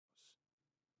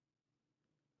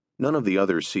None of the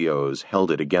other COs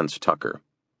held it against Tucker.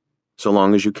 So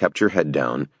long as you kept your head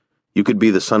down, you could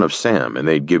be the son of Sam and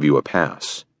they'd give you a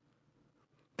pass.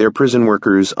 Their prison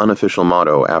workers' unofficial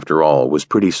motto, after all, was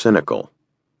pretty cynical.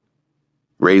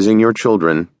 Raising your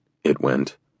children, it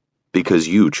went, because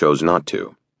you chose not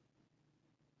to.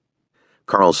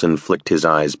 Carlson flicked his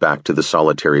eyes back to the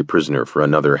solitary prisoner for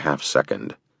another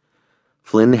half-second.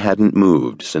 Flynn hadn't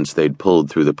moved since they'd pulled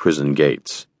through the prison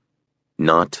gates.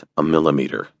 Not a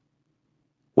millimeter.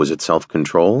 Was it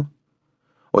self-control?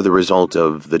 Or the result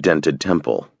of the dented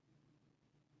temple?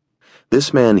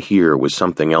 This man here was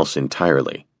something else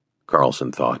entirely,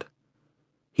 Carlson thought.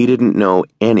 He didn't know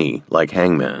any like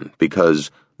Hangman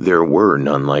because there were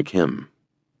none like him.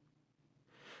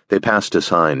 They passed a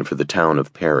sign for the town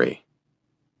of Perry.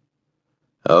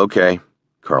 "Okay,"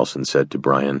 Carlson said to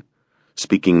Brian,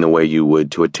 speaking the way you would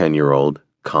to a 10-year-old,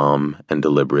 calm and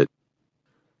deliberate.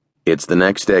 "It's the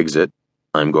next exit.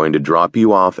 I'm going to drop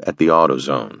you off at the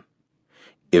AutoZone.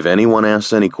 If anyone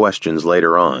asks any questions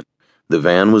later on, the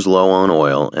van was low on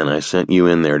oil and I sent you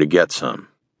in there to get some.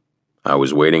 I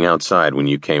was waiting outside when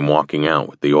you came walking out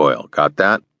with the oil. Got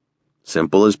that?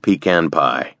 Simple as pecan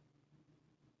pie.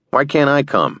 Why can't I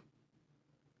come?"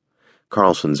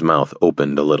 Carlson's mouth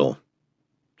opened a little.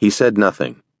 He said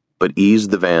nothing, but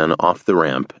eased the van off the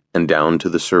ramp and down to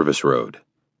the service road.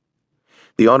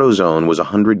 The AutoZone was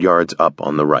 100 yards up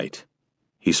on the right.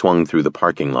 He swung through the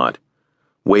parking lot,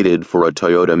 waited for a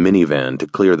Toyota minivan to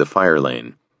clear the fire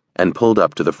lane, and pulled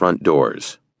up to the front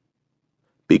doors.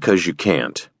 "Because you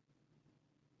can't."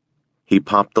 He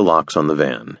popped the locks on the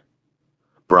van.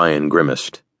 Brian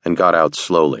grimaced and got out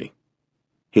slowly.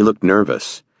 He looked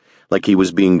nervous, like he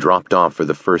was being dropped off for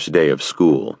the first day of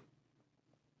school.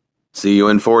 "See you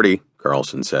in 40,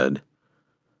 Carlson said.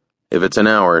 "If it's an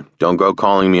hour, don't go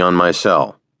calling me on my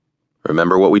cell.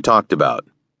 Remember what we talked about?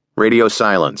 Radio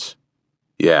silence."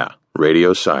 "Yeah,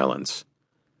 radio silence."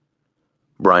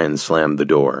 Brian slammed the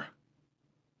door.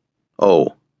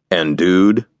 "Oh, and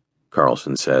dude,"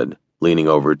 Carlson said, leaning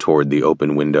over toward the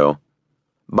open window,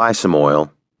 "buy some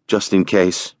oil, just in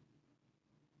case."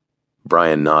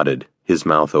 Brian nodded, his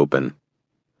mouth open.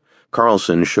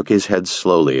 Carlson shook his head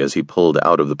slowly as he pulled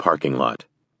out of the parking lot.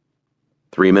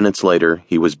 3 minutes later,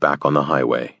 he was back on the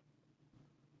highway.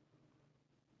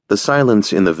 The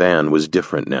silence in the van was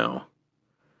different now.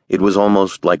 It was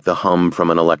almost like the hum from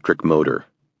an electric motor.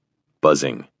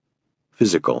 Buzzing.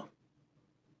 Physical.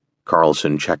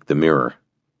 Carlson checked the mirror.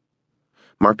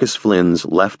 Marcus Flynn's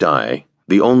left eye,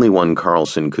 the only one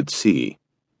Carlson could see,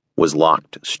 was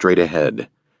locked straight ahead,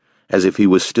 as if he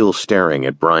was still staring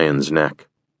at Brian's neck.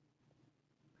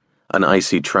 An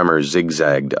icy tremor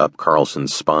zigzagged up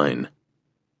Carlson's spine.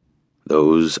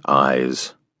 Those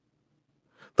eyes.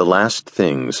 The last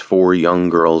things 4 young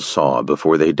girls saw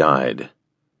before they died.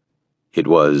 It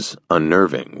was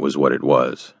unnerving, was what it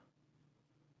was.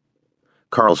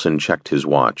 Carlson checked his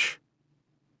watch.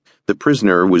 The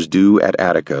prisoner was due at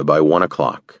Attica by 1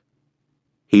 o'clock.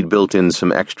 He'd built in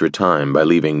some extra time by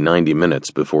leaving 90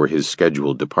 minutes before his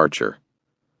scheduled departure.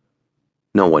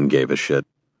 No one gave a shit.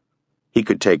 He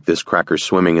could take this cracker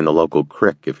swimming in the local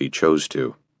creek if he chose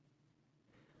to.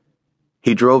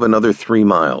 He drove another 3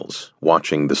 miles,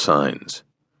 watching the signs.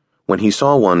 When he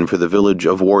saw one for the village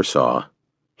of Warsaw,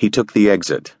 he took the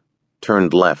exit,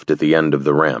 turned left at the end of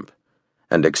the ramp,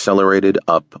 and accelerated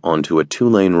up onto a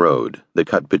 2-lane road that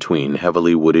cut between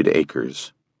heavily wooded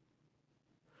acres.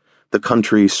 The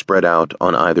country spread out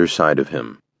on either side of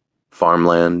him,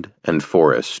 farmland and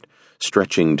forest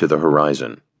stretching to the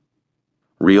horizon.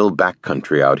 Real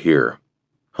backcountry out here,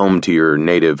 home to your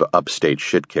native upstate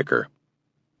shit-kicker.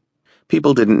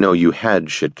 People didn't know you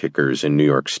had shit-kickers in New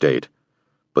York State,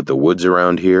 but the woods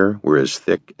around here were as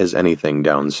thick as anything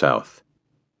down south.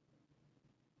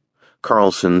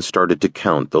 Carlson started to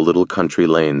count the little country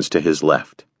lanes to his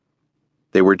left.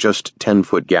 They were just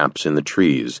 10-foot gaps in the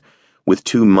trees, with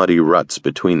 2 muddy ruts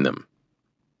between them.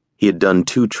 He had done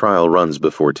 2 trial runs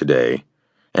before today,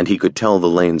 and he could tell the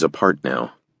lanes apart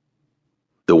now.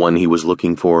 The one he was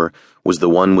looking for was the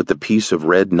one with the piece of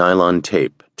red nylon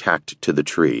tape tacked to the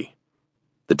tree.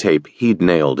 The tape he'd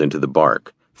nailed into the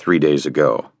bark 3 days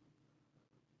ago.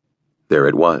 There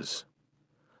it was,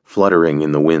 fluttering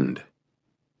in the wind.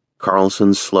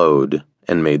 Carlson slowed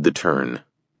and made the turn.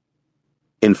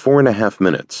 In 4.5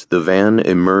 minutes, the van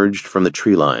emerged from the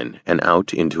tree line and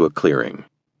out into a clearing.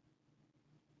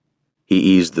 He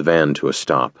eased the van to a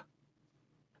stop.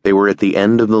 They were at the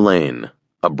end of the lane,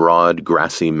 a broad,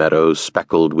 grassy meadow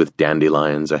speckled with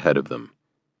dandelions ahead of them.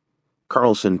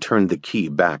 Carlson turned the key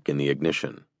back in the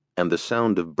ignition, and the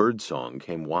sound of birdsong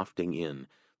came wafting in,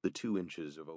 the 2 inches of